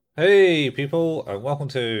Hey people, and welcome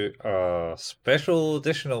to a special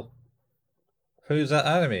edition of Who's That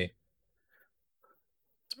Anime?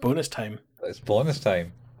 It's bonus time. It's bonus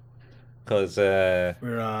time because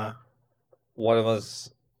We're one of us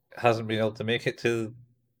hasn't been able to make it to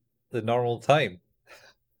the normal time.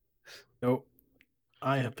 no,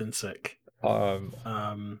 I have been sick. Um,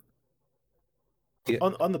 Um, yeah,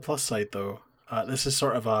 on the plus side though, this is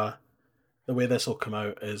sort of the way this will come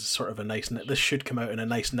out is sort of a nice. This should come out in a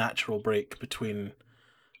nice natural break between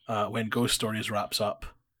when Ghost Stories wraps up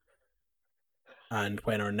and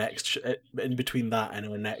when our next in between that and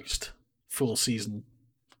our next full season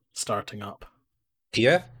starting up.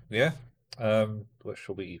 yeah, yeah. Which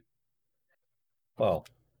will be well,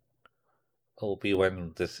 it'll be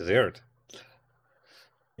when this is aired.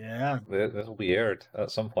 Yeah, This will be aired at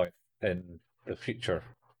some point in the future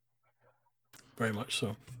very much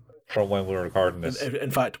so. from when we're recording In, this. in in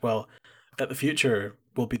fact, well, at the future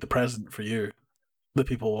will be the present for you, the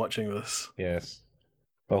people watching this. Yes.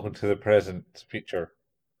 Welcome to the present future.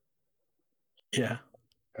 Yeah,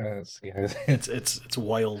 Yeah, it's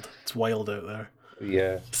wild. It's wild out there.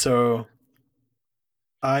 yeah. So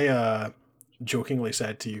I jokingly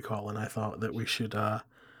said to you, Colin, I thought that we should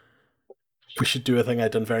do a thing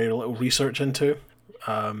I'd done very little research into,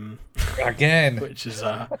 um, Again. which is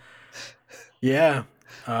yeah.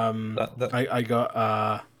 That I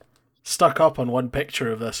got stuck up on one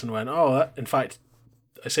picture of this and went, oh, in fact,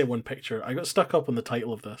 I say one picture. I got stuck up on the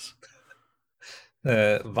title of this.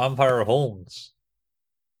 Vampire Holmes.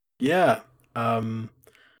 Yeah, um,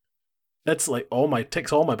 it's like all my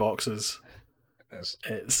ticks all my boxes. It's,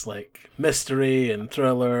 It's like mystery and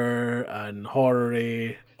thriller and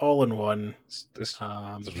horror all in one. it's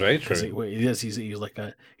very Because true. he is he's like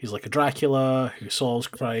a Dracula who solves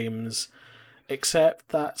crimes, except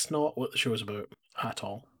that's not what the show's about at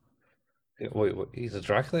all. Wait, he's a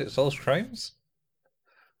Dracula that solves crimes?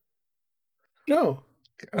 No,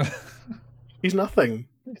 he's nothing.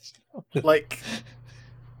 It's Like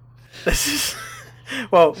this is.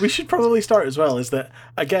 Well, we should probably start as well. Is that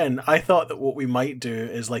again? I thought that what we might do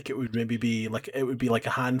is like it would maybe be like it would be like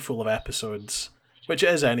a handful of episodes, which it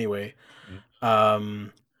is anyway.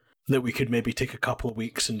 Um, that we could maybe take a couple of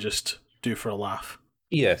weeks and just do for a laugh.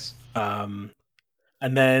 Yes. Um,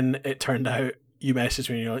 and then it turned out you messaged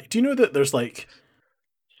me and you're like, "Do you know that there's like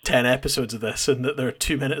 10 episodes of this and that they're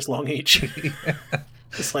 2 minutes long each?"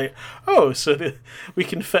 It's like, oh, so we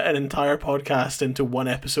can fit an entire podcast into one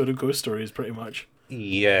episode of Ghost Stories, pretty much.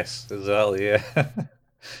 Yes, exactly. Yeah.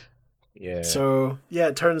 Yeah. So yeah,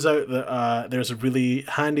 it turns out that there's a really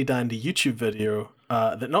handy dandy YouTube video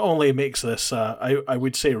that not only makes this, I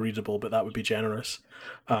would say readable, but that would be generous.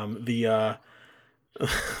 The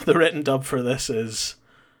the written dub for this is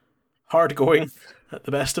hard going at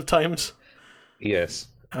the best of times, Yes.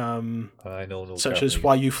 um, I know no such as Japanese.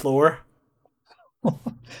 "Why You Floor."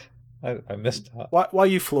 I missed that. Why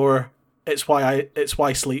you floor? It's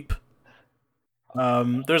why sleep.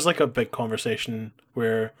 There's like a big conversation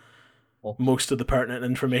where Well, most of the pertinent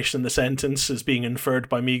information in the sentence is being inferred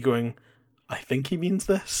by me going, I think he means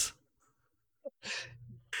this.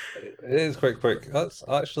 it is quite quick. That's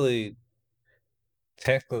actually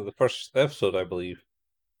technically the first episode, I believe.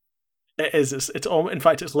 It is. It's all. In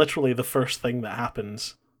fact, it's literally the first thing that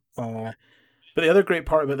happens. But the other great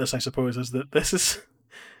part about this, I suppose, is that this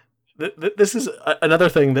is another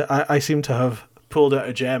thing that I seem to have pulled out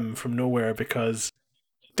a gem from nowhere because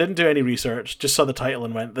didn't do any research, just saw the title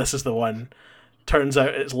and went, "This is the one." Turns out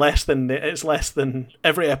it's less than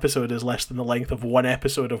every episode is less than the length of one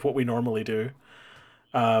episode of what we normally do.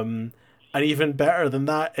 Um, and even better than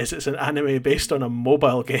that is it's an anime based on a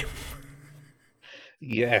mobile game.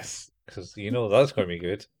 Yes, because you know that's going to be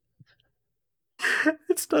good.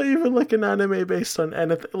 It's not even like an anime based on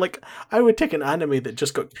anything. Like I would take an anime that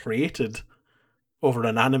just got created over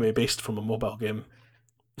an anime based from a mobile game.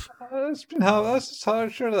 It's been how that's I'm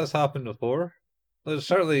sure that's happened before. There's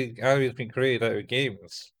certainly anime's been created out of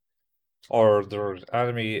games, or there's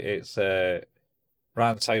anime it's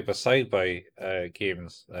ran side by side by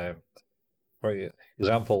games. For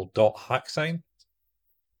example, Dot Hack Sign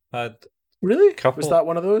had a Really? Was couple. that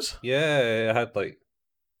one of those? Yeah, it had like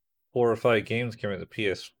 4 or 5 games came out the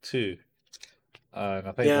PS2, and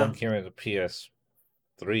I think Yeah. one came out the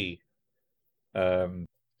PS3. Um,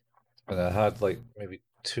 and it had like maybe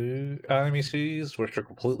 2 anime series which are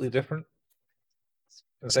completely different,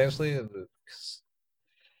 essentially.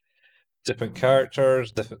 Different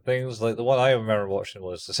characters, different things. Like the one I remember watching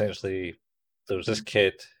was essentially there was this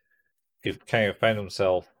kid who kind of found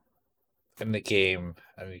himself in the game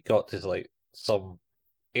and he got to like some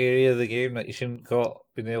area of the game that you shouldn't got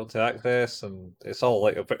been able to access, and it's all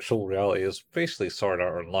like a virtual reality. It's basically Sword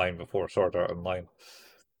Art Online before Sword Art Online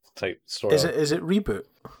type story Is it reboot?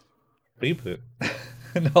 reboot.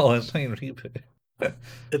 No, it's not even reboot.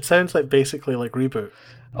 It sounds like basically like reboot.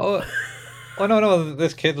 Oh, oh no!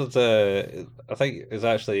 This kid was, I think, is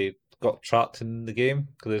actually got trapped in the game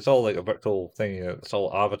because it's all like a virtual thing. It's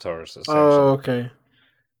all avatars Oh, essentially, okay,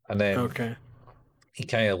 and then okay. he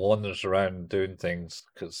kind of wanders around doing things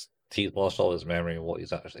because he's lost all his memory of what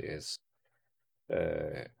he's actually is.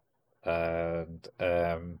 Uh, and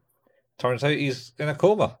turns out he's in a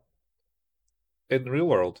coma in the real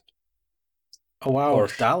world, Oh wow, or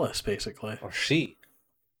it's Dallas basically. or she.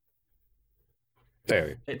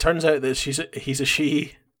 Anyway, It turns out that he's a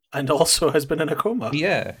she and also has been in a coma.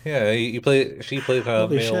 yeah. She plays a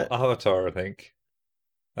Holy male shit. avatar, I think.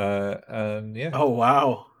 And yeah, Oh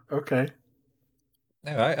wow. Okay.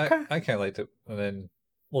 no, Okay. I kind of liked it, and then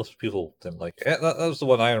most people didn't like it. That was the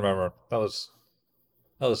one I remember. That was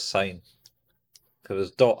Sign because it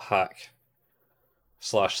was dot hack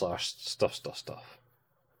slash stuff.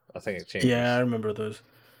 I think it Yeah, I changes. remember those.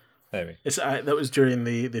 Anyway, It's that was during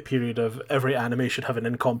the period of every anime should have an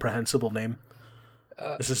incomprehensible name.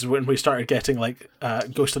 uh, This is when we started getting like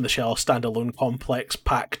Ghost in the Shell standalone complex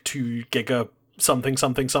pack 2 giga something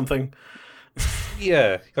something something.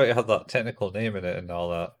 yeah, you got to have that technical name in it and all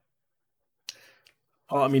that.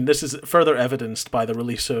 Oh, I mean, this is further evidenced by the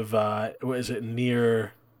release of what is it?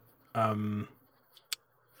 Near a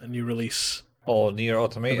new release. Oh, Near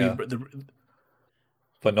Automata,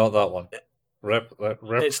 but not that one. It's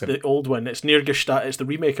Replicant. the old one. It's Near Gestalt. It's the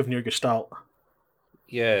remake of Near Gestalt.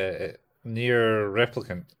 Yeah, Near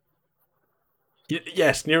Replicant.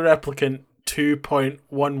 Yes, Near Replicant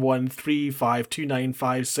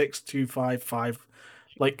 2.113529562555.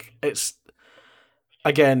 Like it's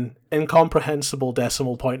again incomprehensible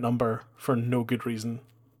decimal point number for no good reason.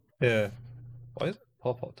 Yeah. Why does it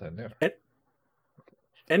pop up down there? It,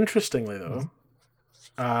 interestingly though,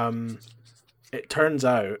 um, it turns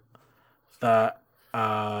out that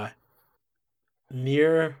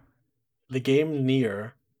near the game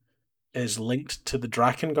Near is linked to the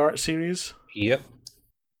Drakengard series Yep.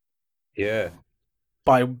 Yeah.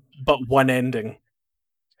 by but one ending.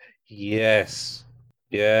 Yes.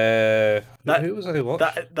 Yeah. That Who was I watch?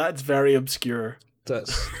 that's very obscure.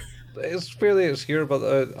 That's it's fairly obscure,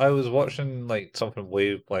 but I was watching like something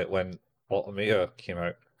way like when Automata came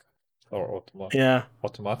out or Yeah.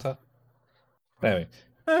 Automata. Anyway,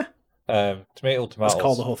 Eh, let's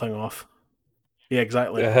call the tomatoes. whole thing off. Yeah,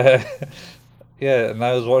 exactly. Yeah, yeah, and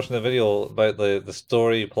I was watching a video about the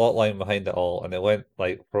story plot line behind it all, and it went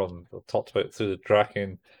like from talked about through the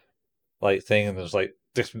Draken like thing, and there's like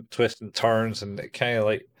different twists and turns, and it kind of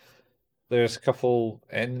like there's a couple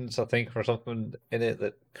ends I think or something in it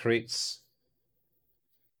that creates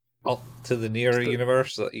up to the It's nearer the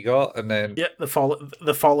universe that you got, and then yeah the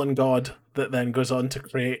fallen god that then goes on to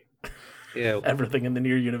create yeah, everything in the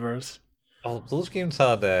near universe. oh, those games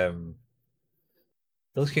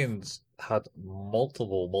had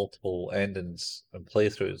multiple endings and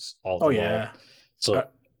playthroughs of Oh the world. yeah, I, So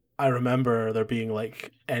I remember there being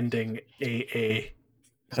like ending AA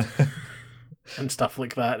and stuff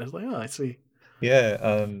like that. It's like, oh, I see. yeah,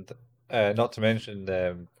 and not to mention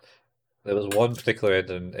there was one particular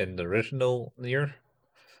ending in the original Nier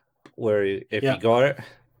where if you Yeah, got it,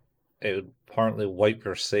 it would apparently wipe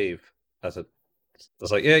your save as it.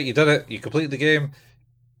 It's like, yeah, you did it. You completed the game.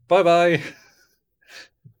 Bye bye.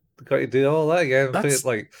 Got to do all that again. Put that's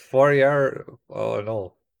like 40 hours. Oh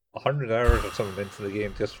no, 100 hours or something into the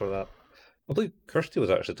game just for that. I believe Kirsty was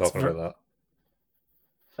actually that's talking about that.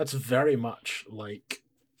 that's very much like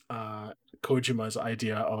Kojima's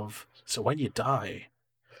idea of so when you die,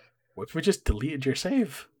 what if we just deleted your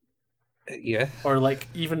save? Yeah, Or like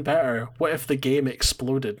even better, what if the game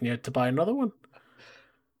exploded and you had to buy another one?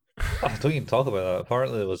 oh, don't even talk about that.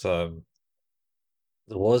 Apparently, there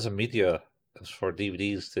was a media for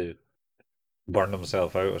DVDs to burn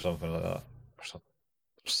themselves out or something like that. Or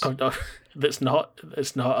Oh something. no, it's not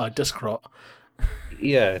a disc rot.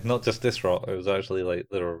 Yeah, not just this rot. It was actually like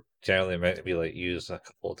they were generally meant to be like used a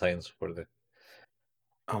couple of times for the.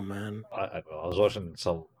 Oh man, I don't know. I was watching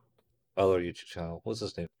some other YouTube channel. What's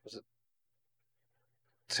his name? Was it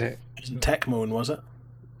Tech? it was in Tecmo, was it?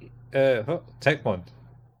 Techmon?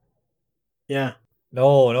 Yeah.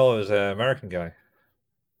 No, it was an American guy.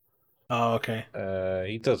 Oh okay.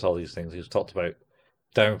 He does all these things. He's talked about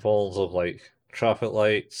downfalls of like traffic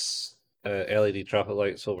lights, LED traffic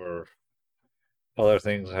lights over other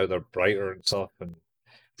things, how they're brighter and stuff, and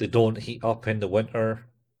they don't heat up in the winter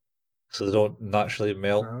so they don't naturally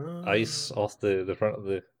melt ice Ah, off the front of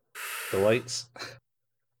the lights.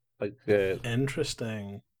 Like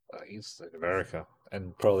interesting. he's like America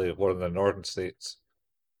and probably one of the northern states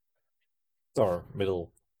or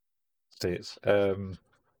middle states.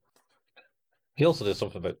 He also did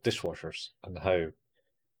something about dishwashers and how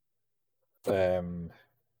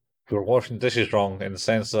you're washing dishes wrong in the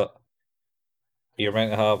sense that you're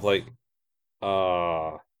meant to have like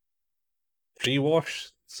uh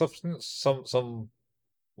pre-wash substance. Some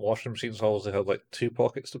washing machines always have like two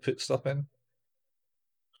pockets to put stuff in,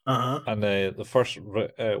 Uh-huh. and the first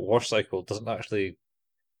wash cycle doesn't actually.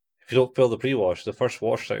 If you don't fill the pre-wash, the first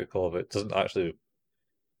wash cycle of it doesn't actually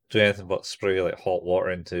do anything but spray like hot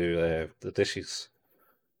water into the dishes.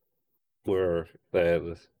 Where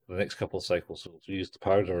the next couple of cycles will use the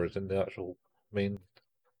powder in the actual main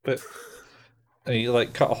bit. And you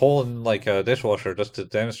like cut a hole in like a dishwasher just to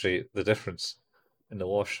demonstrate the difference in the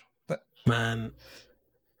wash. Man,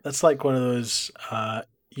 that's like one of those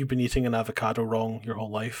you've been eating an avocado wrong your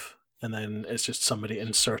whole life, and then it's just somebody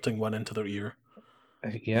inserting one into their ear.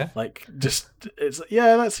 Yeah, Like, just it's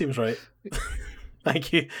yeah, that seems right.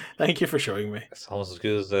 Thank you for showing me. it's almost as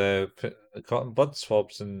good as put cotton bud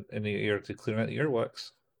swabs in the ear to clean out the earwax.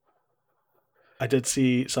 I did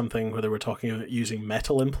see something where they were talking about using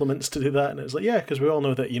metal implements to do that, and it was like, yeah, because we all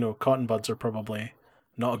know that cotton buds are probably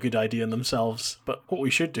not a good idea in themselves. But what we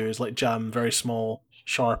should do is like jam very small,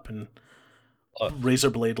 sharp, and Uh, razor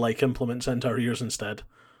blade like implements into our ears instead.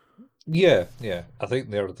 yeah, yeah. I think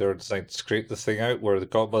they're designed to scrape the thing out, where the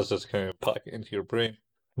cotton buds just kind of pack it into your brain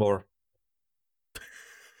more.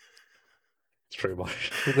 It's pretty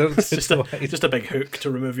much It's it's wide. just a big hook to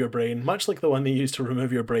remove your brain, much like the one they used to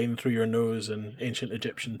remove your brain through your nose in ancient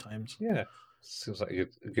Egyptian times. Yeah, seems like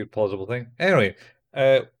a good plausible thing. Anyway,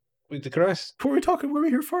 we digress. What were we talking? What were we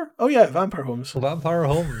here for? Oh yeah, vampire homes. Vampire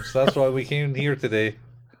homes. That's why we came here today.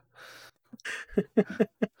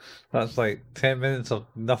 That's like 10 minutes of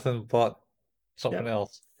nothing but something Yep.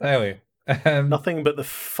 else. Anyway, Nothing but the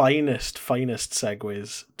finest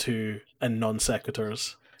segues to and non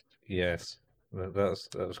sequiturs. yes, that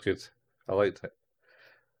was good. I liked it.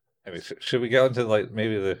 Anyway, should we get on to like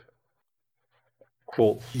maybe the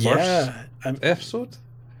quote first Yeah, episode?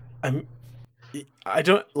 I'm. I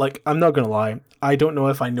don't like. I'm not gonna lie. I don't know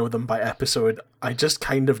if I know them by episode. I just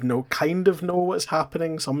kind of know what's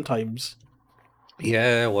happening sometimes.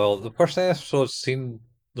 Yeah, well, the first episode seemed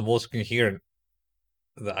the most coherent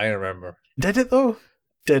that I remember. Did it though?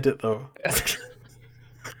 Did it though?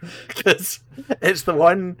 Because it's the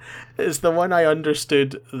one. It's the one I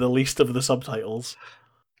understood the least of the subtitles.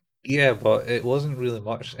 Yeah, but it wasn't really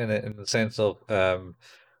much in it in the sense of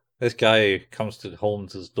this guy comes to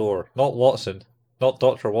Holmes's door. Not Watson, not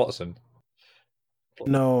Dr. Watson. It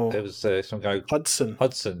No, was some guy, Hudson.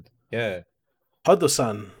 Hudson. Yeah,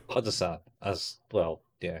 Hudson. Hudson, as well.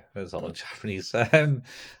 Yeah, it's all in Japanese.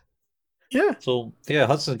 Yeah. So, yeah,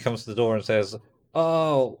 Hudson comes to the door and says,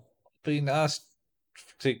 "Oh, being asked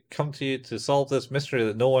to come to you to solve this mystery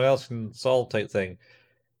that no one else can solve," type thing.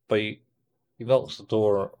 But he knocks the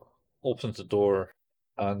door, opens the door,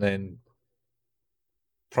 and then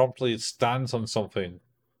promptly stands on something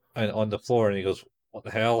and on the floor, and he goes, "What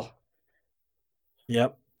the hell?"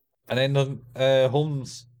 Yep. And then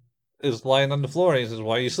Holmes is lying on the floor, and he says,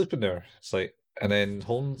 "Why are you sleeping there?" It's like, and then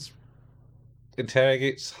Holmes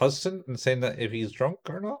interrogates Hudson and saying that if he's drunk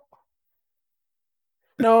or not.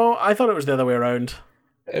 No, I thought it was the other way around.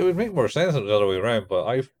 It would make more sense if it was the other way around, but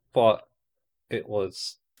I thought it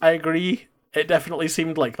was I agree. It definitely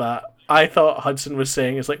seemed like that. I thought Hudson was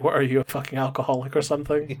saying, "It's like, what are you, a fucking alcoholic or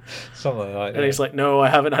something?" something like that. And Yeah. he's like, "No, I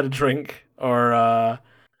haven't had a drink." Or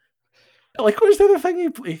like, what was the other thing he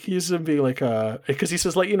accuses him being like? Because he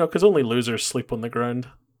says like, because only losers sleep on the ground.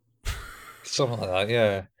 Something like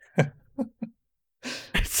that, yeah.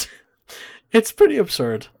 It's it's pretty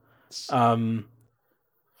absurd.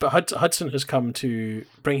 But Hudson has come to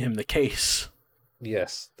bring him the case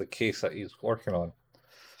Yes, the case that he's working on.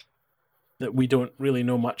 that we don't really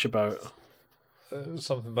know much about.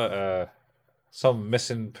 Something about some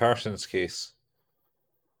missing persons case.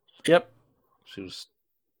 Yep. She was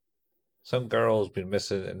some girl has been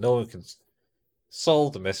missing and no one can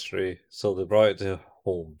solve the mystery, so they brought it to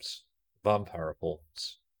Holmes, Vampire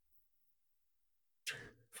Holmes.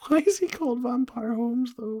 Why is he called Vampire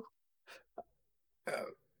Holmes though? Uh,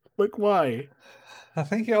 Like, why? I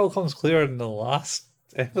think it all comes clear in the last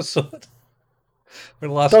episode. Or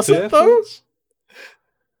the last Does two it though? episodes.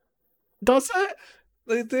 Does it?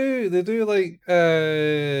 They do. They do like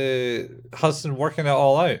Hudson working it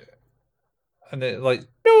all out. And it like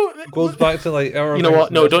No, goes back to like our. You know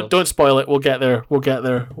what? No, don't spoil it. We'll get there. We'll get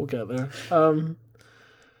there.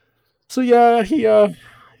 So yeah,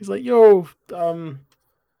 he's like, yo,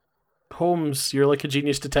 Holmes, you're like a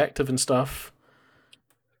genius detective and stuff.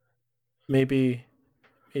 Maybe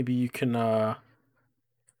you can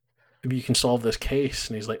solve this case.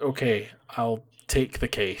 And he's like, okay, I'll take the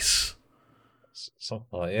case.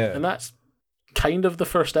 Something like yeah. And that's kind of the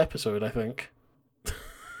first episode, I think.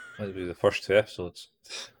 Might be the first 2 episodes.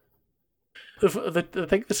 I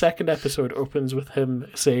think the second episode opens with him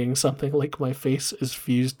saying something like, "My face is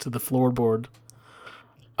fused to the floorboard.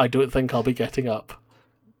 I don't think I'll be getting up,"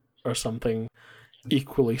 or something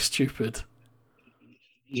equally stupid.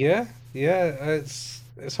 Yeah. It's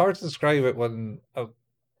hard to describe it when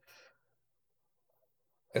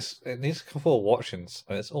it needs a couple of watchings,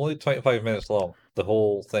 and it's only 25 minutes long. The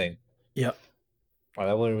whole thing. Yep. And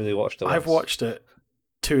I've only really watched it once. I've watched it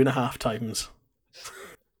 2.5 times.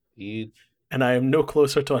 You... And I am no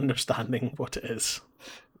closer to understanding what it is.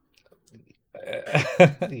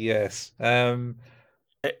 Yes. But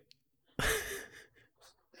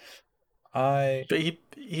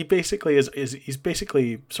he basically he's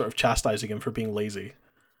basically sort of chastising him for being lazy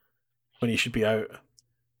when he should be out.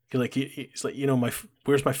 He's like, you know,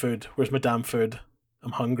 where's my food? Where's my damn food?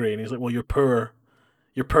 I'm hungry. And he's like, well, you're poor.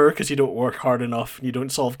 You're poor because you don't work hard enough and you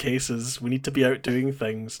don't solve cases. We need to be out doing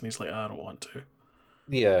things. And he's like, I don't want to.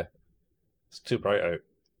 Yeah. It's too bright out.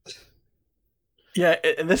 Yeah,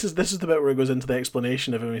 and this is the bit where it goes into the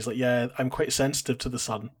explanation of him. He's like, yeah, I'm quite sensitive to the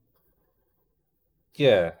sun.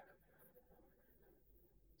 Yeah.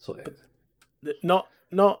 So not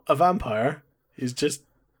a vampire. He's just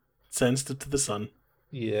sensitive to the sun.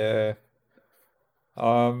 Yeah.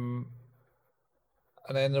 And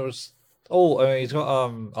then there was he's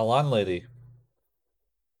got a landlady.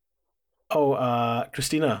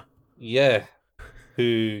 Christina. Yeah.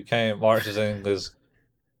 Who kind of marches in and goes,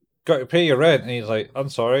 got to pay your rent, and he's like, I'm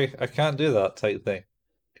sorry, I can't do that type thing.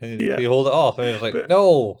 Can you hold it off? And he's like,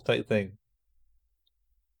 no type thing.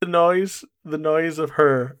 The noise of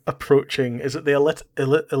her approaching, is it the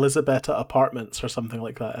Elisabetta Apartments or something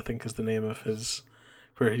like that, I think is the name of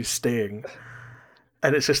where he's staying.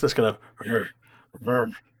 And it's just this kind of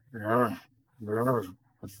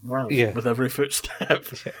with every footstep.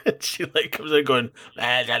 And she like comes in going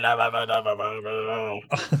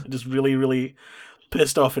just really, really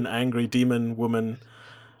pissed off and angry demon woman,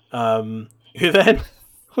 who then,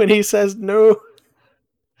 when he says no,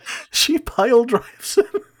 she pile drives him.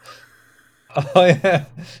 Oh yeah,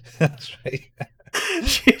 that's right.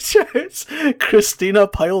 She shouts, "Christina,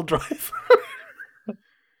 pile driver!"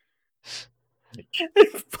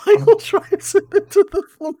 and pile drives him into the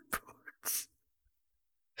floorboards.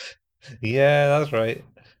 Yeah, that's right.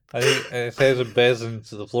 I think it says a bez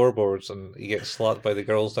into the floorboards, and he gets slapped by the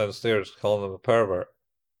girls downstairs, calling him a pervert.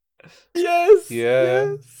 Yes.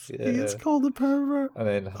 Yeah. He gets called a pervert. And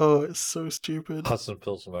then it's so stupid. Hudson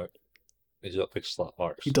pulls him out. He's got big slap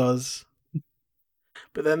marks. He does.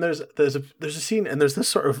 But then there's a scene, and there's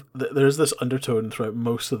this undertone throughout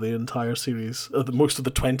most of the entire series, most of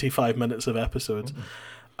the 25 minutes of episodes,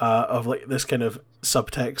 of like this kind of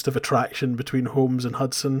subtext of attraction between Holmes and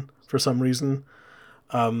Hudson for some reason.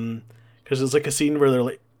 Because there's like a scene where they're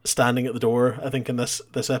like standing at the door, I think in this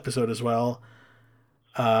episode as well,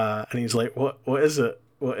 and he's like, what is it?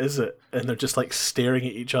 What is it? And they're just like staring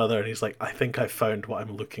at each other, and he's like, I think I found what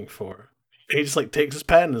I'm looking for. And he just like takes his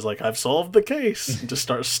pen and is like, I've solved the case, and just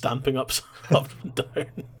starts stamping up and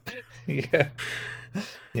down. Yeah.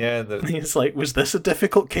 And he's like, was this a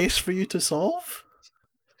difficult case for you to solve?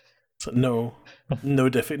 So no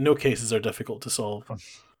cases are difficult to solve.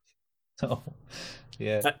 Oh,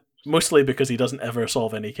 yeah. Mostly because he doesn't ever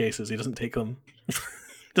solve any cases. He doesn't take them. He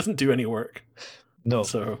doesn't do any work. No.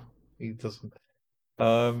 So he doesn't.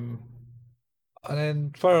 And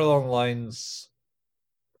then further along lines,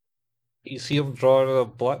 you see him drawing on a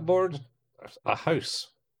blackboard, a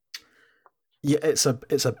house. Yeah, it's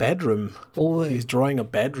a bedroom. Oh, he's drawing a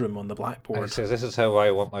bedroom on the blackboard. And he says, "This is how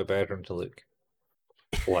I want my bedroom to look."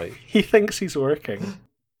 Like he thinks he's working.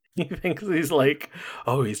 He thinks he's like,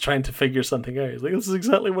 oh, he's trying to figure something out. He's like, this is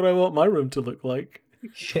exactly what I want my room to look like.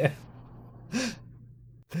 Yeah.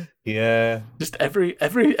 Yeah. Just every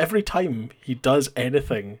time he does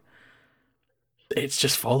anything, it's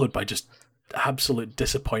just followed by just absolute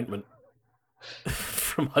disappointment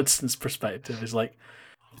from Hudson's perspective. He's like,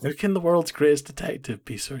 how can the world's greatest detective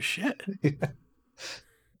be so shit? Yeah.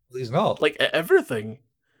 He's not. Like everything.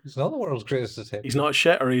 He's not the world's greatest detective. He's not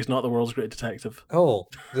shit, or he's not the world's greatest detective. Oh,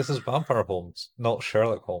 this is Vampire Holmes, not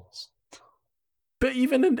Sherlock Holmes. But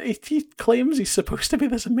even he claims he's supposed to be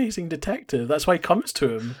this amazing detective. That's why he comes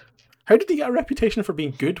to him. How did he get a reputation for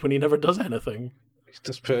being good when he never does anything? He's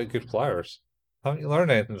just pretty good flyers. Haven't you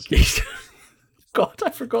learned anything, Steve? God, I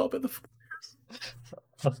forgot about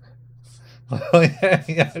the. Oh yeah,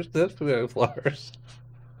 yeah, that's pretty good flyers.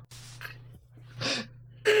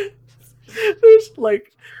 There's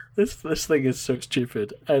like this thing is so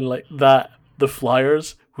stupid, and like that the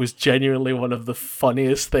flyers was genuinely one of the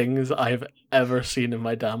funniest things I've ever seen in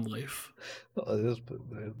my damn life. It's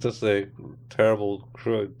just a terrible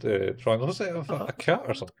crude drawing. Was it of a cat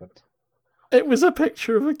or something? It was a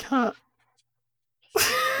picture of a cat.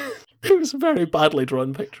 It was a very badly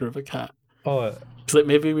drawn picture of a cat. Oh, It's like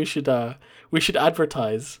maybe we should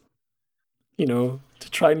advertise, to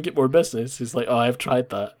try and get more business. He's like, oh, I've tried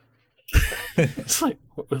that. It's like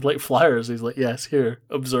with like flyers. He's like, yes, here,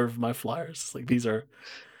 observe my flyers. It's like these are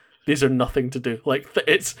nothing to do. Like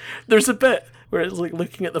there's a bit where it's like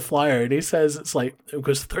looking at the flyer and he says it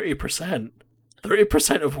goes 30%.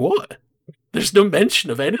 30% of what? There's no mention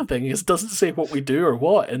of anything. It doesn't say what we do or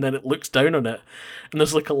what, and then it looks down on it, and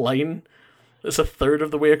there's like a line that's a third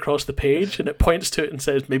of the way across the page, and it points to it and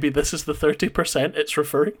says, maybe this is the 30% it's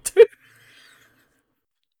referring to.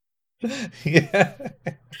 yeah,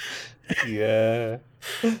 yeah.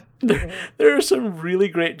 There are some really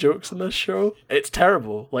great jokes in this show. It's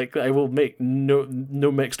terrible. Like, I will make no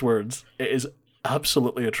mixed words. It is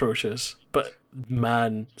absolutely atrocious. But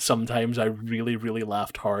man, sometimes I really, really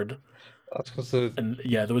laughed hard. That's because And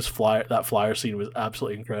yeah, that flyer scene was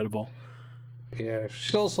absolutely incredible. yeah.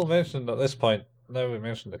 She also mentioned at this point. Now we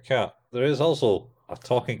mentioned the cat. There is also a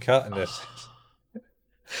talking cat in this.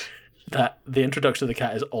 That the introduction of the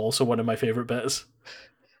cat is also one of my favorite bits.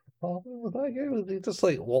 Oh, that guy, he just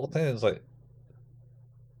like walked in and was like,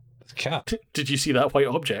 it's a cat. Did you see that white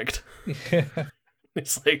object? Yeah.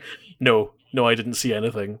 It's like, no, I didn't see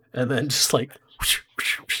anything. And then just like,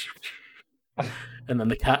 and then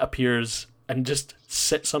the cat appears and just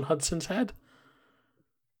sits on Hudson's head.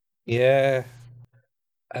 Yeah.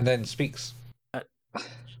 And then speaks.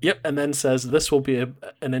 Yep, and then says, this will be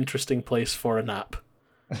an interesting place for a nap.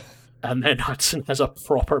 And then Hudson has a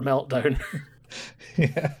proper meltdown.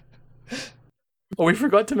 Yeah. Oh, we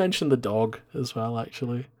forgot to mention the dog as well,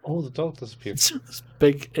 actually. Oh, the dog disappeared. This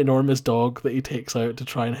big, enormous dog that he takes out to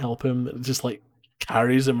try and help him. It just like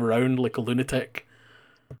carries him around like a lunatic.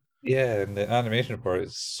 Yeah, and the animation part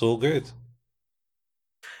is so good.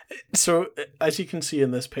 So, as you can see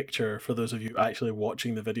in this picture, for those of you actually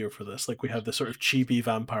watching the video for this, like we have the sort of chibi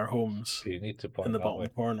vampire homes You need to point in the that bottom way.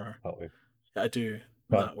 corner. That way. I do.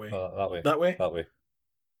 No, That way. that way. That way? That way.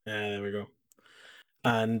 Yeah, there we go.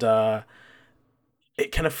 And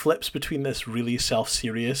it kind of flips between this really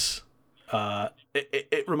self-serious.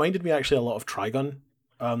 It reminded me actually a lot of Trigun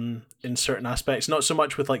in certain aspects. Not so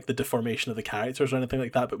much with like the deformation of the characters or anything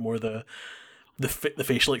like that, but more the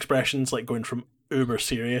facial expressions, like going from uber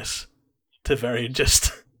serious to very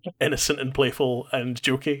just innocent and playful and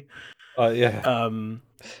jokey. Yeah.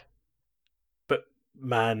 But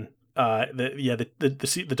man,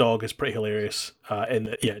 the dog is pretty hilarious. In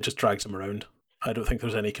that, yeah, it just drags him around. I don't think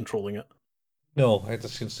there's any controlling it. No, it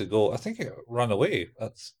just seems to go. I think it ran away.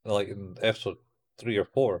 That's like in episode 3 or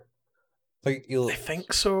 4. I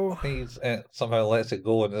think so. He somehow lets it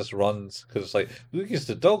go and just runs because it's like we use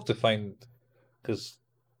the dog to find. Because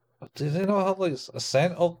do they not have like a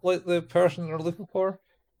scent of like the person they're looking for?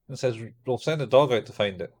 And it says we'll send the dog out to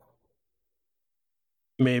find it.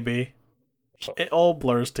 Maybe. So, it all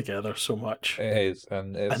blurs together so much. It is,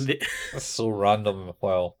 and it's so random.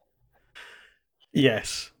 Well,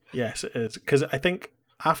 yes, it is. Because I think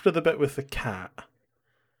after the bit with the cat,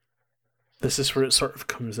 this is where it sort of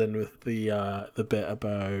comes in with the bit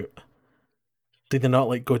about did they not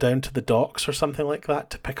like go down to the docks or something like that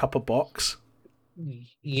to pick up a box?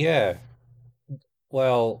 Yeah.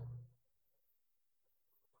 Well,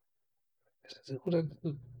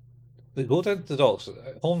 they go down to the docks.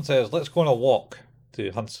 Holmes says, "Let's go on a walk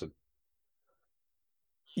to Hudson."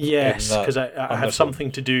 Yes, because I have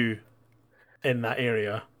something to do in that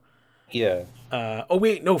area. Yeah. Oh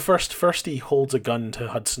wait, no. First he holds a gun to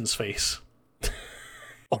Hudson's face.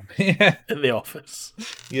 Oh, yeah. In the office.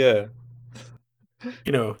 Yeah.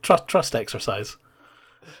 Trust exercise.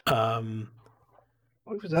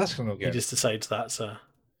 What was asking him again? He just decides that's a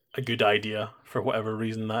good idea for whatever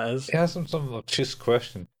reason that is. He asks him some obtuse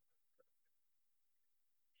question.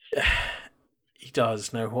 He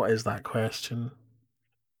does. Now, what is that question?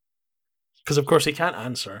 Because of course he can't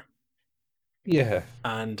answer. Yeah.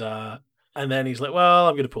 And then he's like, "Well,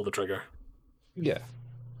 I'm going to pull the trigger." Yeah.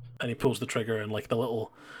 And he pulls the trigger, and like the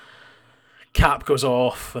little cap goes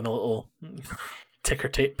off, and the little ticker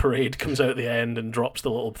tape parade comes out at the end and drops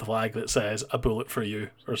the little flag that says "a bullet for you"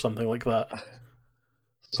 or something like that.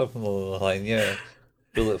 Something along the line, yeah.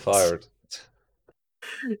 Bullet fired.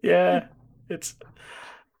 Yeah, it's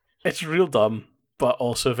real dumb, but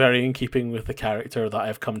also very in keeping with the character that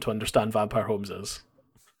I've come to understand Vampire Holmes is,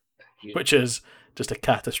 which is just a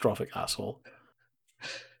catastrophic asshole.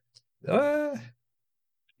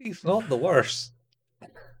 He's not the worst.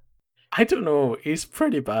 I don't know. He's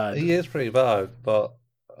pretty bad. He is pretty bad, but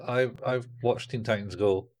I've watched Teen Titans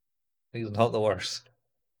Go. He's not the worst.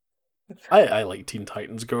 I like Teen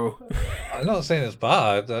Titans Go. I'm not saying it's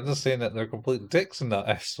bad. I'm just saying that they're complete dicks in that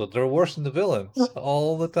episode. They're worse than the villains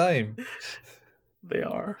all the time. They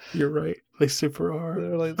are. You're right. They super are.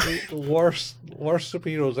 They're like the worst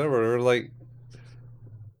superheroes ever. They're like,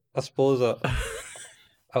 I suppose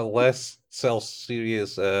a less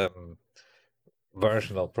self-serious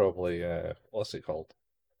version of probably what's it called?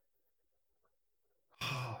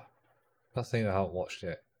 That thing I haven't watched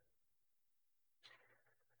yet.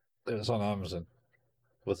 It's on Amazon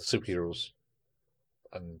with the superheroes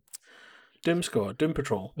and Doom Squad, Doom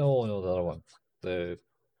Patrol. no, the other one, the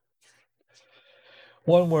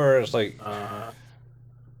one where it's like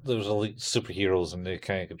there's elite superheroes and they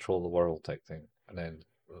can't control the world type thing, and then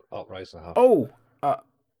Uprising happens. Oh,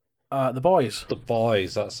 The Boys. The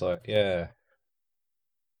Boys, that's it. Yeah.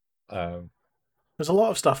 There's a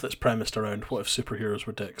lot of stuff that's premised around what if superheroes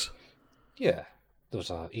were dicks. Yeah,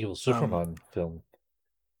 there's a evil Superman film.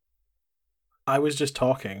 I was just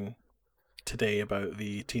talking today about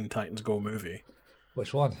the Teen Titans Go movie.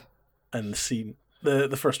 Which one? And the scene,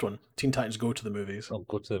 the first one, Teen Titans Go to the movies. Oh,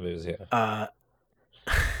 go to the movies, yeah.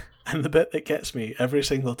 And the bit that gets me every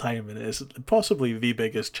single time, and it is possibly the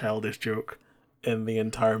biggest childish joke in the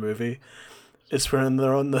entire movie, is when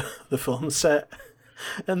they're on the film set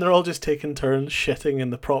and they're all just taking turns shitting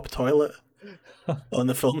in the prop toilet on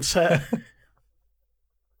the film set.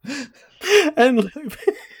 And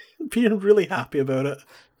being really happy about it.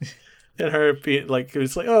 And her being like, it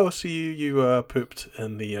was like, oh, so you pooped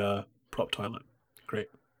in the prop toilet. Great.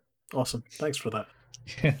 Awesome. Thanks for that.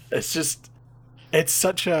 Yeah. It's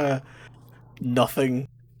such a nothing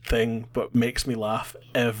thing, but makes me laugh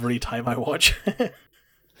every time I watch it.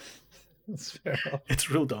 That's fair enough. It's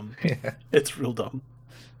real dumb. Yeah. It's real dumb.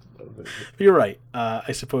 But you're right.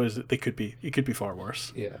 I suppose that it could be far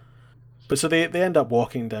worse. Yeah. But so they end up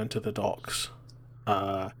walking down to the docks.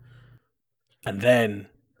 And then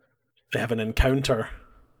they have an encounter.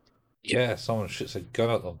 Yeah, someone shoots a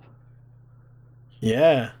gun at them.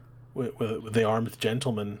 Yeah. With the armed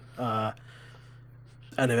gentleman. And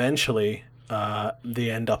eventually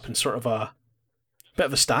they end up in sort of a bit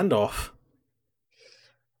of a standoff.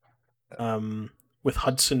 With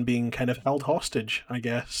Hudson being kind of held hostage, I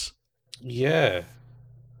guess. Yeah.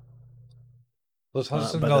 Was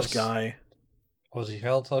Hudson by not... this guy. Was he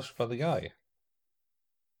held hostage by the guy?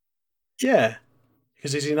 Yeah.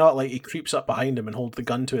 Because is he not like he creeps up behind him and holds the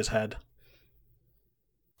gun to his head?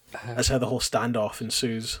 That's how the whole standoff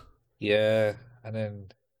ensues. Yeah, and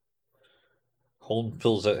then Holmes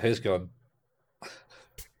pulls out his gun.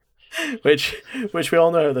 which we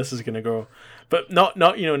all know how this is gonna go. But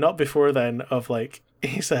not before then of like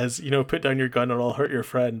he says, put down your gun or I'll hurt your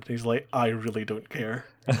friend. And he's like, I really don't care.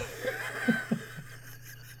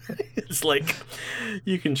 It's like,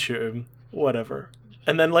 you can shoot him, whatever.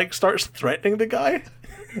 And then like starts threatening the guy.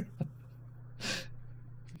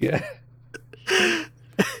 Yeah.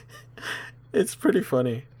 It's pretty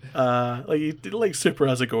funny. He super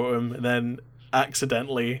has a go at him and then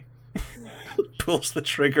accidentally pulls the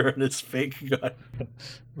trigger on his fake gun.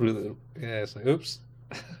 Really? Yeah, it's like, oops.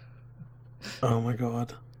 Oh my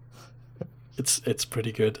god. It's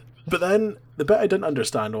pretty good. But then the bit I didn't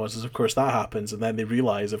understand was of course that happens and then they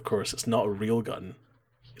realise of course it's not a real gun.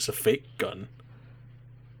 It's a fake gun.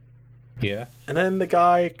 Yeah. And then the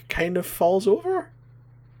guy kind of falls over.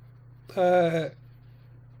 Yeah.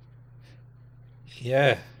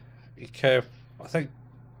 I think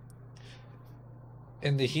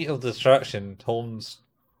in the heat of distraction, Holmes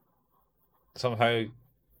somehow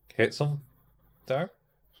hits him there.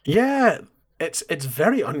 Yeah, it's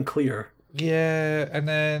very unclear. Yeah, and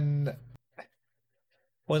then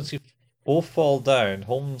once you both fall down,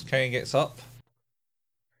 Holmes kind of gets up.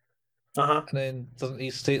 Uh-huh. And then doesn't he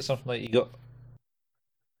state something like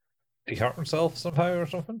he hurt himself somehow or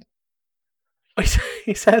something?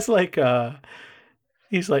 He says like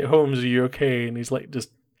he's like, Holmes, are you okay? And he's like just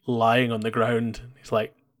lying on the ground. He's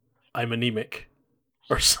like, I'm anemic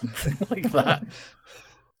or something like that.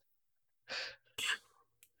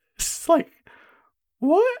 It's like,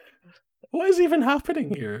 what is even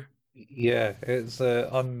happening here? Yeah, it's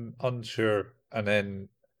unsure and then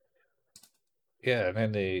and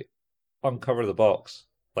then they uncover the box.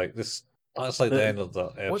 Like this, that's like the end of the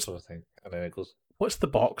what's episode, I think, and then it goes what's the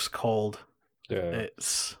box called? yeah,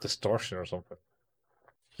 It's distortion or something.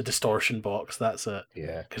 the distortion box. That's it.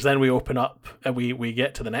 Yeah, Because then we open up and we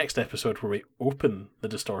get to the next episode where we open the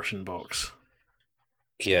distortion box.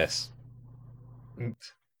 yes.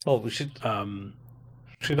 Oh, we should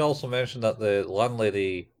also mention that the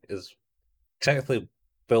landlady is technically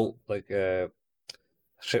built like a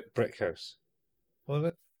ship brick house. Was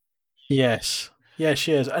it? Yes. Yeah,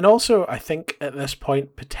 she is. And also, I think at this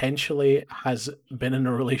point, potentially has been in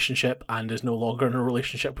a relationship and is no longer in a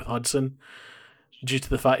relationship with Hudson due to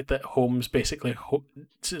the fact that Holmes basically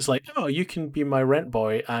it's like, oh, you can be my rent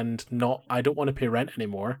boy and not, I don't want to pay rent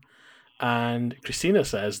anymore. And Christina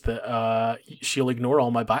says that she'll ignore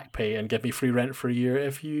all my back pay and give me free rent for a year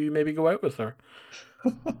if you maybe go out with her.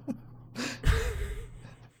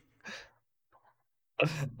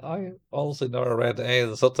 I also never read any of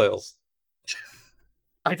the subtitles.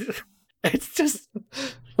 It's just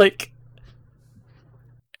like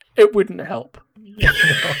it wouldn't help. No,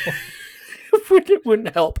 It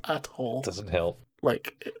wouldn't help at all. doesn't help.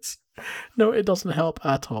 Like it doesn't help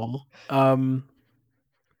at all. Yeah,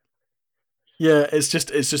 it's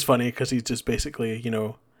just funny because he's just basically,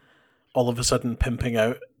 all of a sudden pimping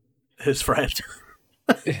out his friend.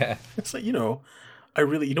 Yeah, It's like, I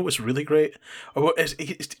really, what's really great?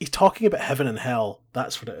 He's talking about heaven and hell.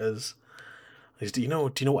 That's what it is. Do you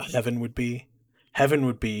know what heaven would be? Heaven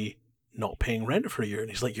would be not paying rent for a year. And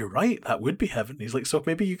he's like, you're right, that would be heaven. He's like, so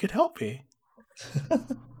maybe you could help me.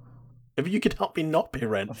 Maybe you could help me not pay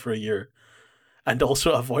rent for a year. And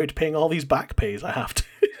also avoid paying all these back pays I have to.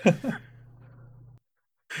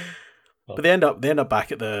 But they end up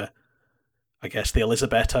back at the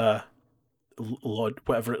Elisabetta Lodge,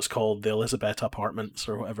 whatever it's called, the Elisabetta Apartments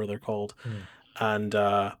or whatever they're called, and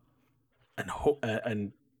I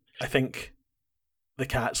think the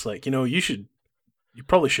cat's like, you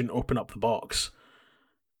probably shouldn't open up the box.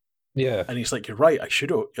 yeah. And he's like, you're right, I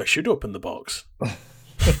should open the box,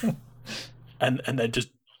 and then just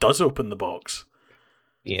does open the box.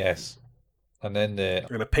 Yes, and then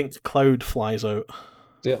And a pink cloud flies out.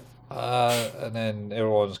 yep, and then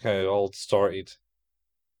everyone's kind of all distorted.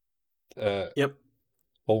 Yep.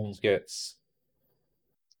 Holmes gets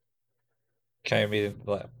kind of made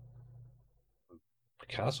into like a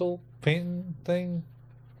Picasso painting thing,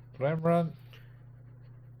 Rembrandt.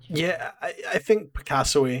 Yeah, I think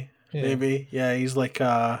Picasso-y, Yeah. maybe. Yeah, he's like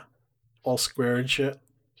all square and shit.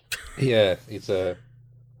 Yeah, he's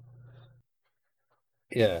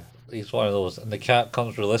one of those, and the cat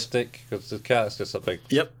comes realistic because the cat's just a big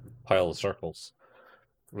Yep. pile of circles,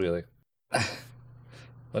 really.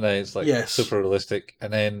 But then it's like Yes. super realistic,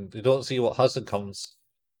 and then you don't see what Hudson comes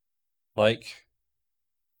like.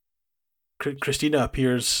 Christina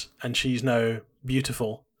appears and she's now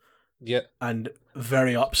beautiful Yeah, and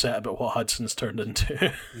very upset about what Hudson's turned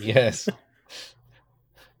into. yes.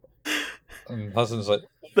 And Hudson's like,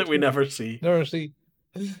 that we never see. never see.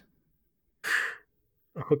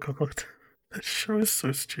 Oh god, that show is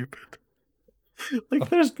so stupid. Like,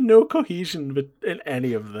 there's no cohesion in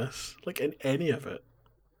any of this. Like, in any of it.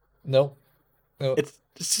 No. It's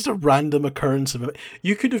just a random occurrence of it.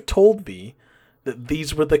 You could have told me that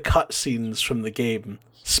these were the cutscenes from the game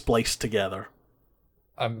spliced together.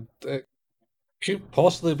 It could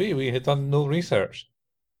possibly be. We had done no research.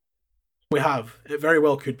 We have. It very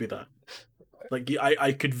well could be that. Like,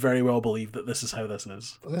 I could very well believe that this is how this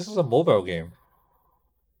is. This is a mobile game.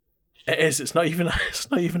 It is. It's not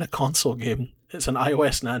even a console game. It's an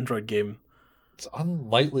iOS and Android game. It's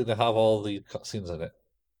unlikely to have all the cutscenes in it.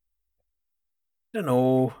 I don't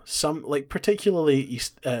know. Some, like, particularly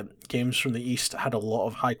games from the East had a lot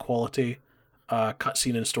of high quality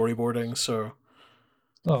cutscene and storyboarding. So,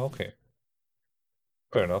 Oh, okay.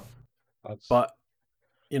 Fair enough. but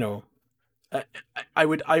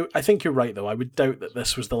I think you're right though. I would doubt that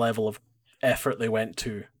this was the level of effort they went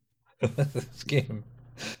to. This game.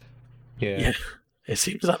 Yeah, it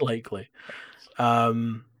seems unlikely.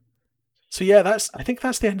 So yeah, I think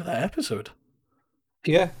that's the end of that episode.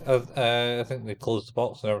 Yeah, I think they closed the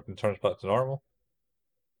box and everything turns back to normal.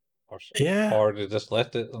 Or they just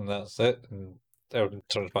left it and that's it, and everything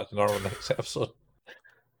turns back to normal next episode.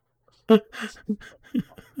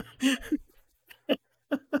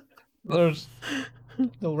 There's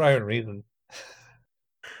no rhyme or reason.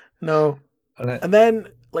 No. And then,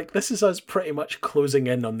 like, this is us pretty much closing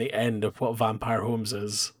in on the end of what Vampire Holmes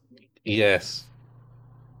is. Yes.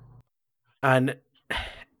 And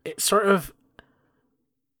it starts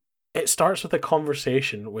with a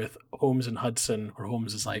conversation with Holmes and Hudson, where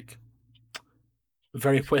Holmes is like,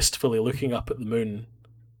 very wistfully looking up at the moon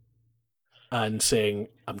and saying,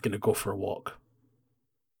 "I'm going to go for a walk,"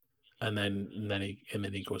 and then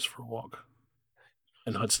he goes for a walk.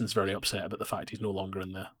 And Hudson's very upset about the fact he's no longer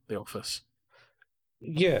in the office.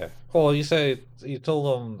 Yeah. Well, you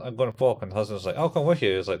told him I'm going to walk, and Hudson's like, "I'll come with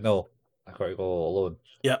you." He's like, "No, I gotta go alone."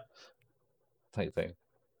 Yeah, Type thing.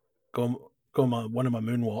 go on one of my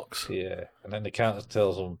moonwalks. Yeah. And then the cat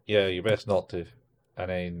tells him, "Yeah, you best not to." And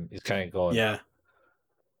then he's kind of gone. Yeah,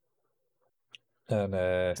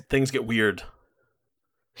 And things get weird.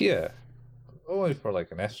 yeah, only for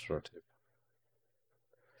like an extra or two.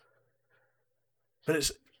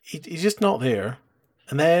 But he's just not there.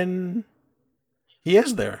 And then he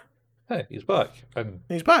is there. Hey, he's back and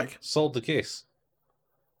He's back. solved the case.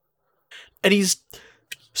 And he's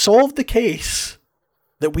solved the case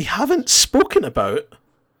that we haven't spoken about.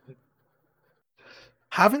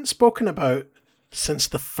 Haven't spoken about since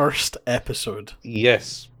the first episode.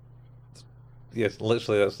 Yes. Yes,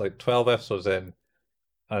 literally, that's like 12 episodes in,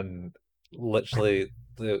 and literally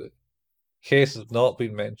the case has not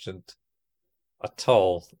been mentioned at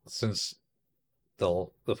all since the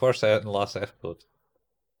first and last episode.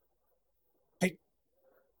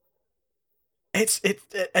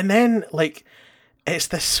 And then like it's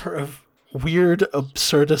this sort of weird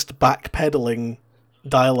absurdist backpedaling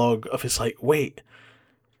dialogue of it's like, wait,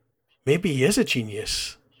 maybe he is a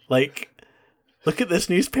genius. Like, look at this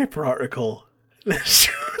newspaper article. It's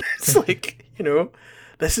like,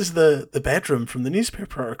 this is the bedroom from the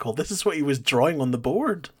newspaper article. This is what he was drawing on the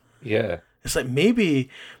board. Yeah. It's like maybe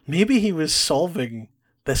he was solving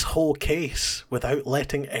this whole case without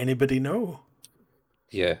letting anybody know.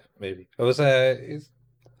 Yeah, maybe. It was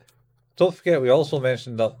don't forget we also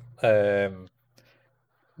mentioned that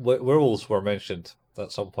werewolves were mentioned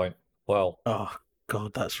at some point. Well, oh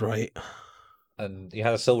god, that's right. And he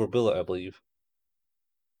had a silver bullet, I believe.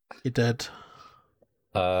 He did.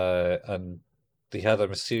 And he had a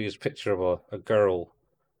mysterious picture of a girl,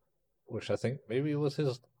 which I think maybe was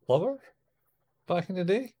his lover back in the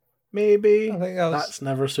day. Maybe. I think that's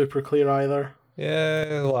never super clear either.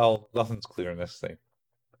 Yeah, well, nothing's clear in this thing.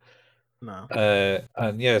 No.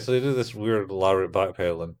 And yeah, so they do this weird elaborate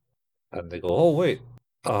backpedaling, and they go, "Oh wait,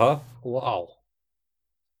 wow."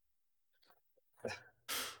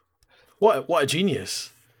 What a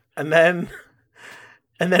genius! And then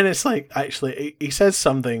it's like, actually, he says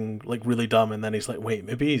something like really dumb, and then he's like, "Wait,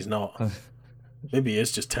 maybe he's not. Maybe he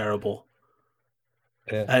is just terrible."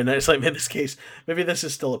 Yeah. And it's like, in this case, maybe this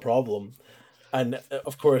is still a problem. And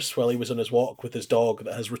of course, while he was on his walk with his dog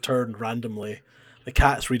that has returned randomly, the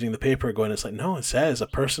cat's reading the paper going, it's like, no, it says a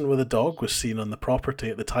person with a dog was seen on the property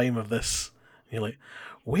at the time of this. And you're like,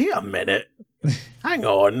 wait a minute. Hang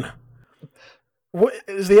on. What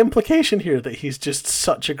is the implication here that he's just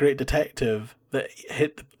such a great detective that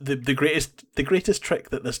hit the greatest trick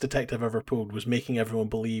that this detective ever pulled was making everyone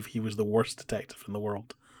believe he was the worst detective in the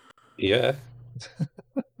world? Yeah.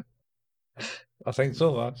 I think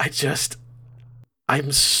so, man.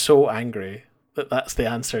 I'm so angry that that's the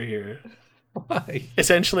answer here. Why?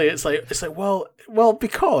 Essentially, it's like well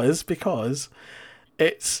because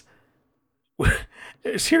it's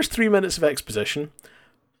here's 3 minutes of exposition,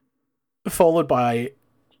 followed by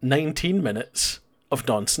 19 minutes of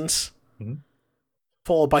nonsense,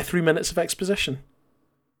 followed by 3 minutes of exposition.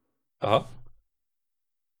 Uh-huh.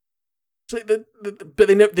 It's like but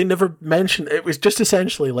they never mentioned it. Was just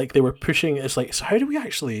essentially like they were pushing. It's like, so how do we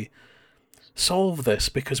actually solve this?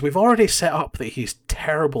 Because we've already set up that he's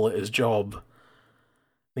terrible at his job.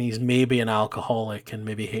 And he's maybe an alcoholic and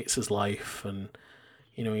maybe hates his life, and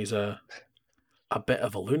he's a bit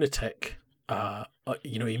of a lunatic.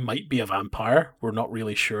 He might be a vampire. We're not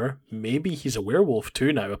really sure. Maybe he's a werewolf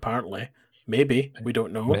too now. Apparently, maybe we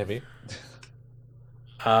don't know. Maybe.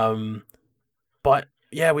 But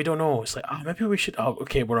yeah, we don't know. It's like, maybe we should. Oh,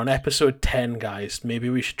 okay, we're on episode 10, guys. Maybe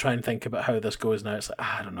we should try and think about how this goes now. It's like,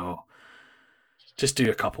 I don't know. Just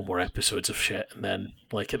do a couple more episodes of shit, and then,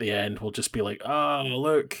 like, at the end, we'll just be like, oh,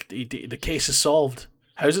 look, the case is solved.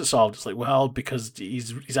 How's it solved? It's like, well, because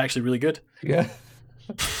he's actually really good. Yeah.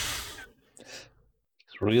 He's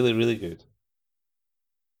really, really good.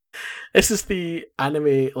 This is the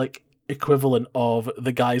anime, like, equivalent of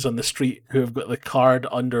the guys on the street who have got the card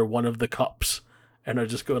under one of the cups and are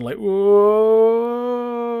just going like, whoa,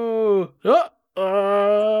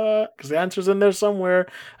 because the answer's in there somewhere,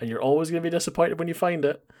 and you're always going to be disappointed when you find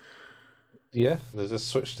it. Yeah, they just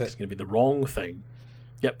switched it. It's going to be the wrong thing.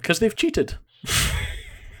 Yep, because they've cheated.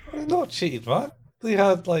 They're not cheated, man. They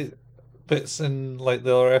had like bits in like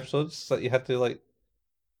the other episodes that you had to like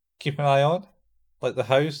keep an eye on, like the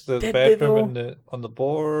house, the bedroom, and on the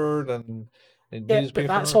board, and in Yeah, but newspaper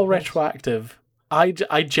that's all reports. retroactive. I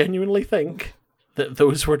genuinely think that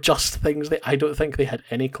those were just things that I don't think they had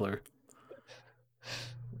any clue.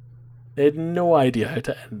 They had no idea how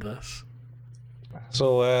to end this.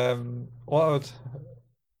 So, what would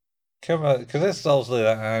come out, because this is obviously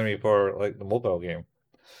that anime for like the mobile game,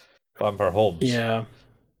 Vampire Homes. Yeah.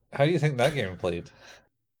 How do you think that game played?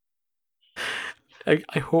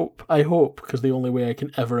 I hope, because the only way I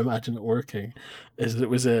can ever imagine it working is that it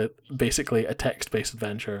was basically a text-based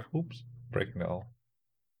adventure. Oops, breaking it all.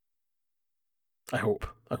 I hope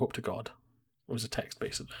to God, it was a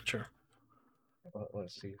text-based adventure.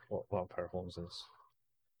 Let's see what Vampire Homes is.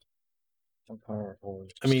 Vampire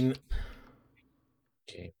Homes. I mean,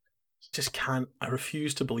 game. just can't. I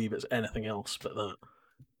refuse to believe it's anything else but that.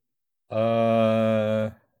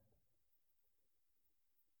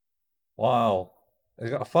 Wow.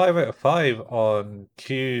 It's got a 5 out of 5 on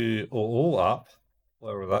QOO app,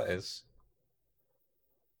 whatever that is.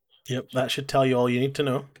 Yep, that should tell you all you need to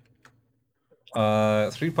know.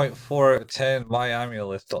 3.4 out of 10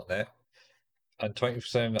 myamulist.net, and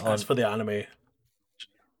 20% on That's for the anime.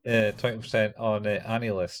 20% on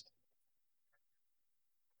AniList.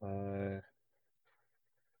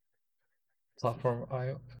 Platform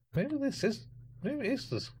maybe it is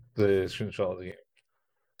the screenshot of the game.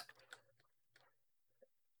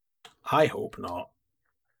 I hope not.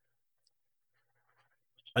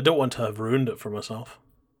 I don't want to have ruined it for myself.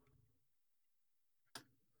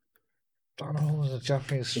 Vampire Homes is a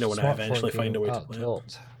Japanese when I eventually find a way to play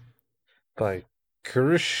developed by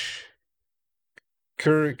Kurui,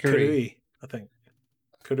 I think.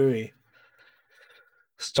 Kurui.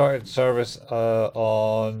 Started service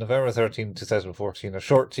on November 13, 2014. A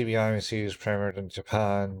short TV anime series premiered in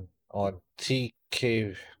Japan on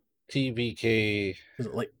TVK Is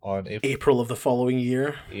it like on April of the following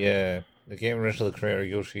year? Yeah, the game original creator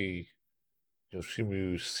Yoshimu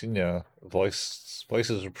Shinya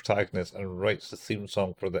voices the protagonist and writes the theme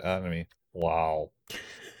song for the anime. Wow.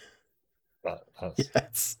 That's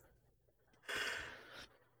Yes.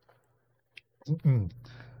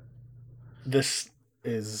 This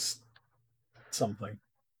is something.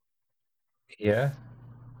 Yeah.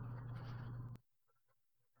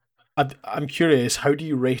 I'm curious, how do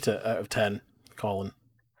you rate it out of 10, Colin?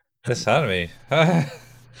 This anime,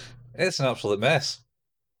 it's an absolute mess.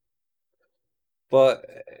 But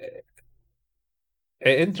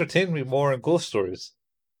it entertained me more in Ghost Stories.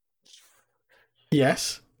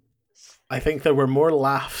 Yes. I think there were more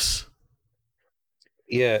laughs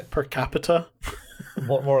Yeah, per capita.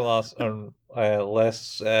 more laughs and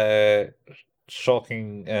less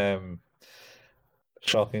shocking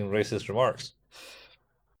racist remarks.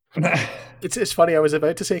 It's funny, I was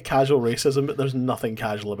about to say casual racism, but there's nothing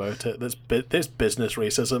casual about it. There's business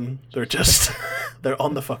racism. They're just they're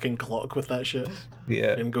on the fucking clock with that shit.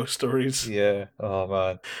 Yeah. In Ghost Stories. Yeah. Oh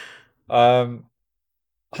man.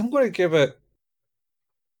 I'm going to give it.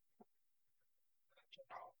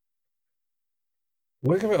 I'm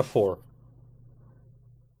going to give it a 4.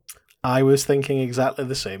 I was thinking exactly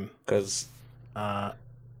the same. Because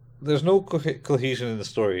there's no cohesion in the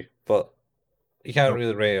story, but you can't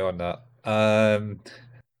really rate it on that.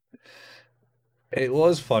 It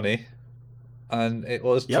was funny, and it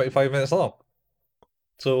was 25 minutes long.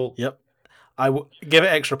 So yep, I give it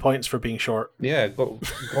extra points for being short. Yeah, go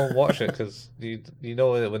and watch it because you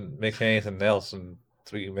know it wouldn't make anything else in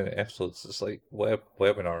 3-minute episodes. It's like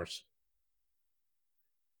webinars.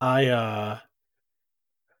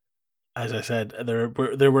 As I said, there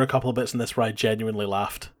were a couple of bits in this where I genuinely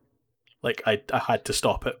laughed. Like I had to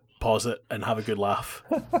stop it, pause it, and have a good laugh,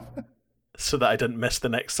 so that I didn't miss the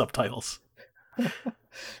next subtitles.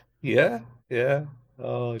 Yeah.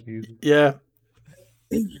 Oh, Jesus. Yeah.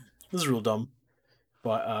 This is real dumb,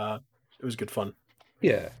 but it was good fun.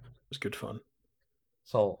 Yeah, it was good fun.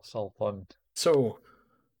 It's all fun. So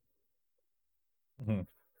we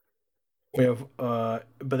have by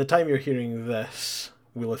the time you're hearing this,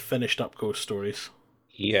 we'll have finished up Ghost Stories.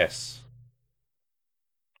 Yes.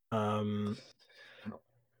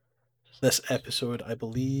 This episode, I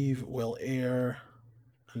believe, will air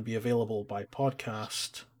and be available by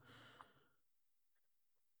podcast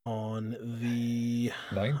on the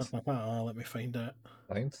 9th. Let me find it.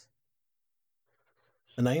 9th.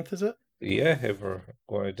 The 9th, is it? Yeah, if we're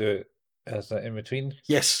going to do it as an in between.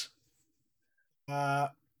 Yes. Oh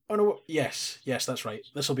no, yes, that's right.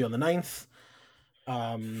 This will be on the 9th.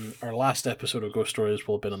 Our last episode of Ghost Stories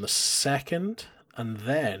will have been on the 2nd, and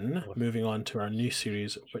then moving on to our new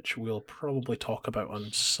series, which we'll probably talk about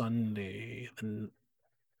on Sunday, the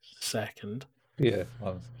 2nd. Yeah.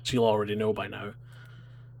 So you'll already know by now.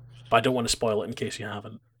 But I don't want to spoil it in case you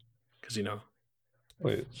haven't, because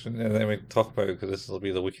Wait, and then we talk about it because this will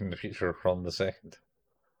be the week in the future from the second.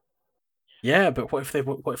 Yeah, but what if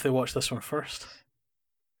they watch this one first?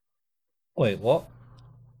 Wait, what?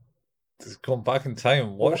 Just going back in time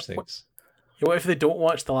and watch things. What if they don't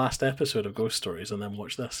watch the last episode of Ghost Stories and then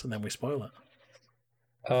watch this and then we spoil it?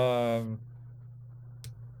 Well,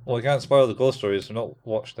 we can't spoil the Ghost Stories. We've not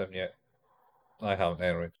watched them yet. I haven't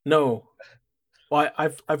anyway. No. Well,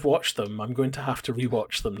 I've watched them. I'm going to have to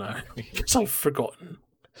rewatch them now because I've forgotten.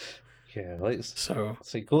 Yeah, So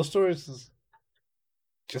see, Ghost Stories is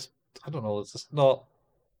just, I don't know, it's just not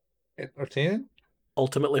entertaining.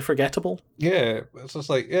 Ultimately forgettable. Yeah, it's just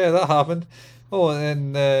like, yeah, that happened. Oh,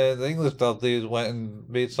 and then the English dub, they went and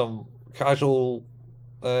made some casual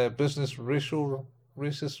business racial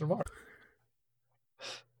racist remark.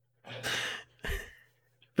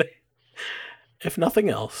 If nothing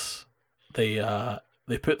else, they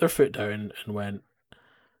put their foot down and went,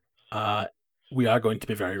 we are going to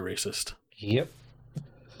be very racist. Yep.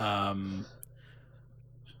 I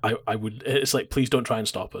would. It's like, please don't try and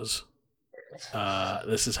stop us.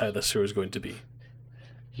 This is how this show is going to be.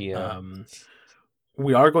 Yeah.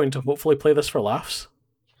 We are going to hopefully play this for laughs.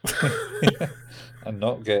 And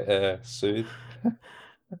not get sued.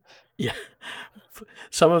 Yeah.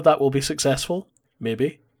 Some of that will be successful,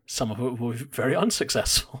 maybe. Some of it will be very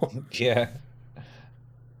unsuccessful. Yeah.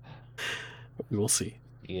 We will see.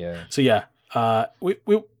 Yeah. So yeah, we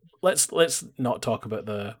let's not talk about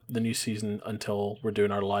the new season until we're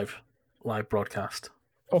doing our live broadcast.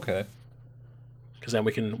 Okay. Because then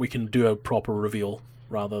we can do a proper reveal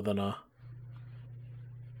rather than a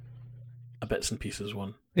bits and pieces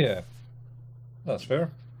one. Yeah. That's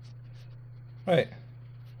fair. Right.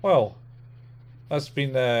 Well, that's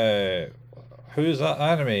been who's that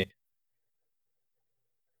anime?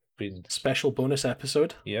 Been special bonus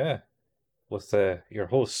episode. Yeah. With your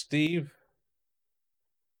host Steve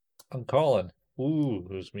and Colin. Ooh,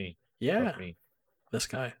 who's me? Yeah. That's me. This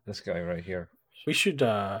guy right here. We should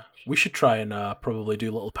try and probably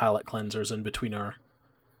do little palate cleansers in between our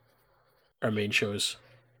main shows.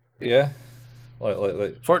 Yeah.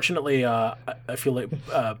 Like. Fortunately, I feel like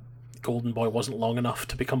Golden Boy wasn't long enough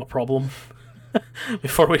to become a problem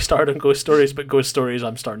before we started on Ghost Stories, but Ghost Stories,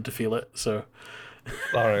 I'm starting to feel it. So.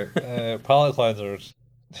 All right, palate cleansers,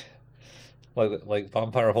 like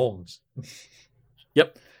Vampire Homes.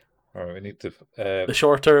 Yep. All right, we need to. The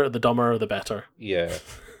shorter, the dumber, the better. Yeah.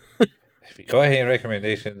 If you got any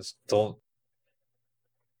recommendations, don't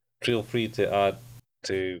feel free to add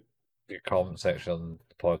to your comment section on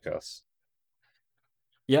the podcast.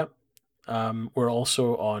 Yep. We're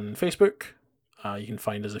also on Facebook. You can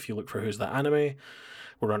find us if you look for Who's That Anime.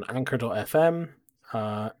 We're on Anchor.fm.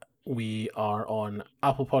 We are on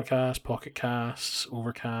Apple Podcasts, Pocket Casts,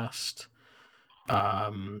 Overcast,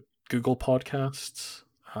 Google Podcasts.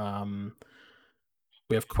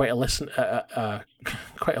 We have quite a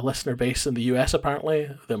quite a listener base in the US. Apparently,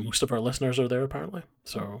 that most of our listeners are there. Apparently,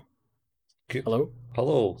 so Good.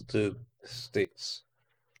 Hello to the States.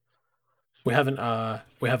 We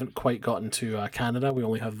haven't quite gotten to Canada. We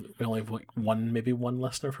only have like maybe one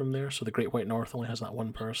listener from there. So the Great White North only has that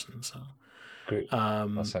one person. So Great.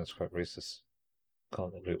 That sounds quite racist.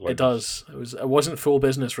 It does. It wasn't full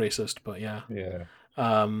business racist, but yeah. Yeah.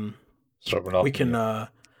 So we can.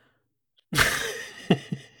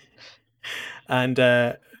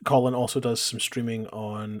 And Colin also does some streaming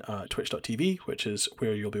on twitch.tv, which is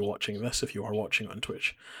where you'll be watching this if you are watching on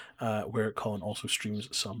Twitch, where Colin also streams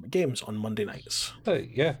some games on Monday nights.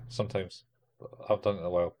 Yeah, sometimes. I've done it a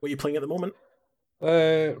while. What are you playing at the moment?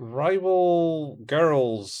 Rival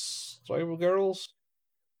Girls.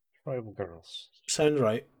 Sounds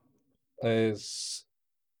right. It's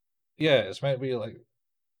meant to be like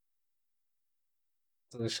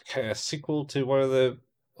this kind of sequel to one of the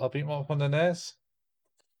I'll beat 'em up on the NES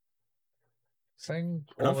thing.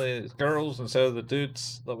 Only it's girls instead of the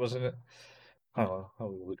dudes that was in it. I don't know. How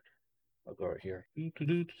we look. I've got it here.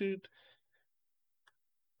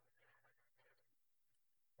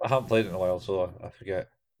 I haven't played it in a while, so I forget.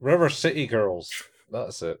 River City Girls.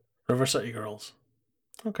 That's it. River City Girls.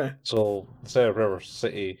 Okay. So instead of River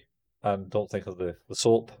City, and don't think of the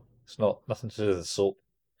soap. It's nothing to do with the soap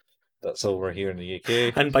that's over here in the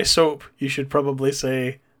UK. And by soap, you should probably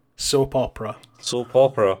say soap opera. Soap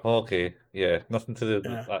opera. Okay. Yeah. Nothing to do with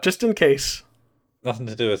that. Just in case. Nothing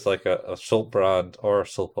to do with like a soap brand or a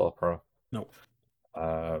soap opera. No.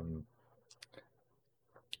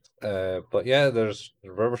 But yeah, there's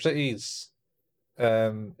River Cities.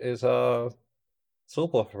 Is a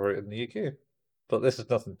soap opera in the UK, but this has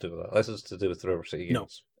nothing to do with that. This is to do with the River City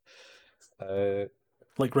games. No.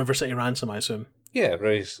 Like River City Ransom, I assume. Yeah,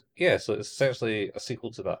 very. Yeah, so it's essentially a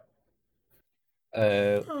sequel to that.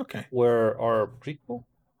 Okay. Where our prequel.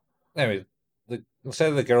 Anyway, instead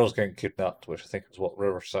of the girls getting kidnapped, which I think is what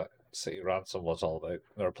River City Ransom was all about.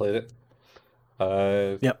 Never played it.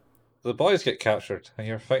 Yep. The boys get captured, and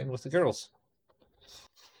you're fighting with the girls.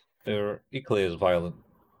 They're equally as violent,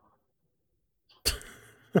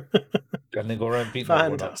 and they go around beating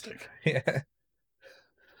everyone up. Fantastic. Yeah.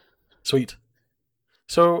 Sweet.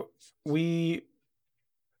 So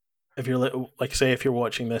if you're like say if you're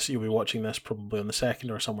watching this, you'll be watching this probably on the 2nd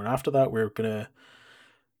or somewhere after that. We're gonna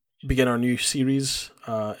begin our new series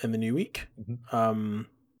in the new week. Mhm.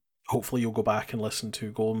 Hopefully you'll go back and listen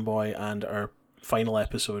to Golden Boy and our final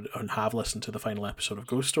episode, and have listened to the final episode of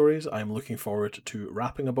Ghost Stories. I'm looking forward to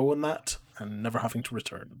wrapping a bow on that and never having to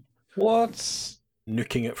return. What?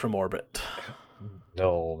 Nuking it from orbit.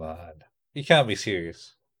 No, man. You can't be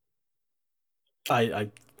serious. I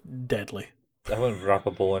deadly. I wouldn't wrap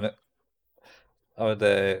a bow in it. I would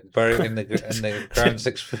bury it in the ground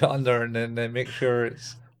 6 foot under, and then make sure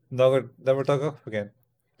it's never dug up again.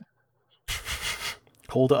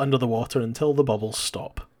 Hold it under the water until the bubbles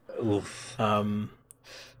stop. Oof. Yeah,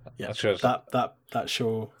 Sure that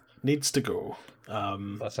show needs to go.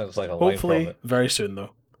 That sounds like a line Hopefully from it. very soon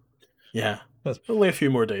though. Yeah, only a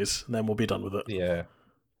few more days, and then we'll be done with it. Yeah.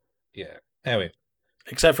 Anyway.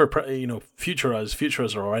 Except for future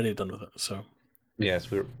us are already done with it. So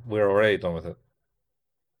yes, we're already done with it.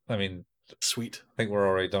 I mean, sweet. I think we're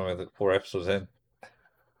already done with it 4 episodes in.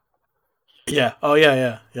 Yeah. Oh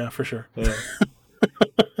yeah, for sure. Yeah.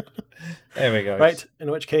 Anyway, guys. Right. In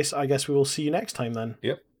which case, I guess we will see you next time then.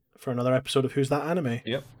 Yep. For another episode of Who's That Anime?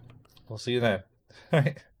 Yep. We'll see you then.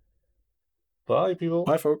 Bye, people.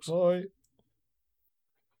 Bye, folks. Bye.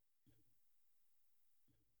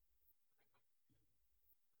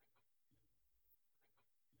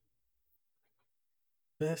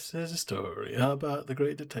 This is a story about the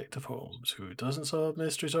great Detective Holmes, who doesn't solve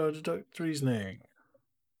mysteries or deduct reasoning.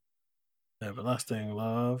 Everlasting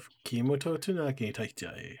love, Kimoto Tsunagi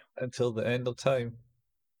Taitai. Until the end of time.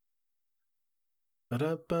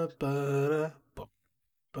 You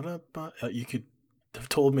could have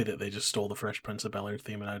told me that they just stole the Fresh Prince of Bel-Air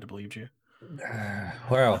theme, and I'd have believed you.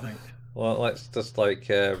 Well, let's just create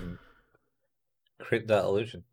that illusion.